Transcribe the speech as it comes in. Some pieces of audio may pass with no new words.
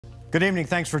Good evening.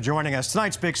 Thanks for joining us.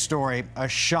 Tonight's big story, a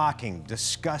shocking,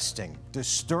 disgusting,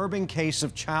 disturbing case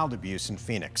of child abuse in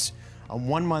Phoenix. A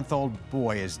 1-month-old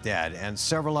boy is dead, and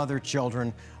several other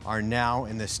children are now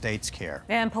in the state's care.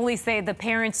 And police say the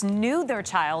parents knew their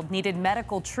child needed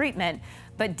medical treatment,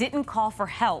 but didn't call for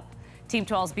help. Team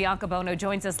 12's Bianca Bono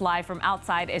joins us live from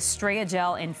outside Estrella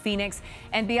Jail in Phoenix.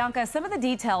 And Bianca, some of the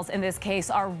details in this case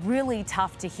are really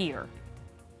tough to hear.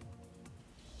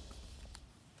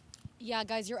 Yeah,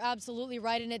 guys, you're absolutely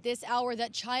right. And at this hour,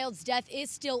 that child's death is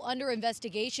still under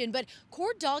investigation. But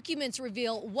court documents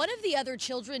reveal one of the other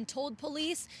children told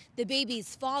police the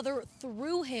baby's father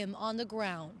threw him on the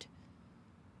ground.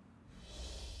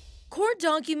 Court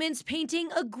documents painting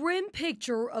a grim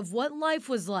picture of what life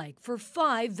was like for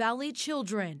 5 Valley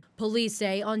children. Police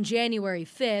say on January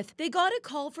 5th, they got a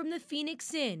call from the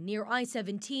Phoenix Inn near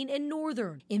I-17 in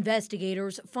Northern.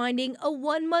 Investigators finding a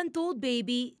 1-month-old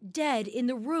baby dead in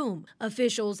the room.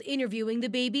 Officials interviewing the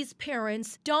baby's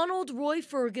parents, Donald Roy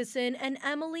Ferguson and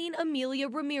Emmeline Amelia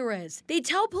Ramirez. They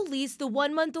tell police the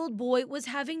 1-month-old boy was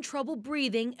having trouble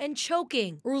breathing and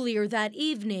choking earlier that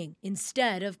evening.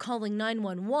 Instead of calling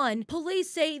 911, police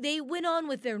say they went on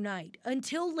with their night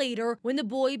until later when the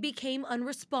boy became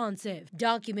unresponsive.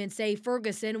 Documents say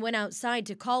Ferguson went outside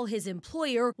to call his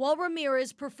employer while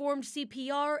Ramirez performed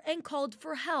CPR and called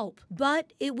for help,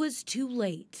 but it was too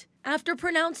late. After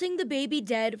pronouncing the baby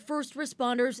dead, first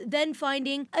responders then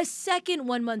finding a second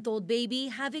 1-month-old baby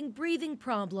having breathing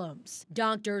problems.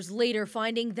 Doctors later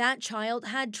finding that child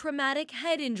had traumatic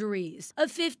head injuries. A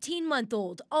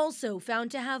 15-month-old also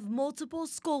found to have multiple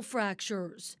skull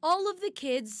fractures. All of the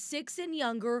kids 6 and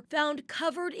younger found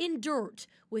covered in dirt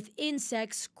with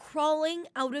insects crawling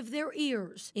out of their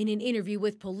ears. In an interview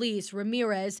with police,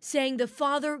 Ramirez saying the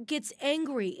father gets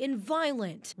angry and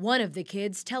violent. One of the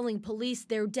kids telling police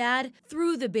their dad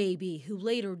threw the baby, who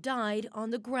later died on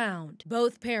the ground.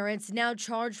 Both parents now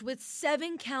charged with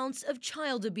 7 counts of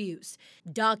child abuse.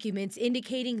 Documents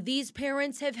indicating these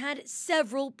parents have had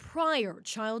several prior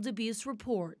child abuse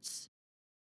reports.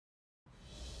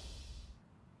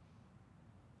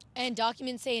 And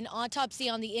documents say an autopsy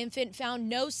on the infant found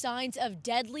no signs of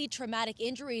deadly traumatic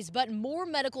injuries, but more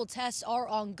medical tests are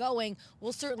ongoing.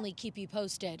 We'll certainly keep you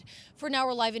posted. For now,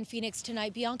 we're live in Phoenix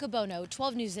tonight. Bianca Bono,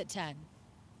 12 News at 10.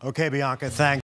 Okay, Bianca, thanks.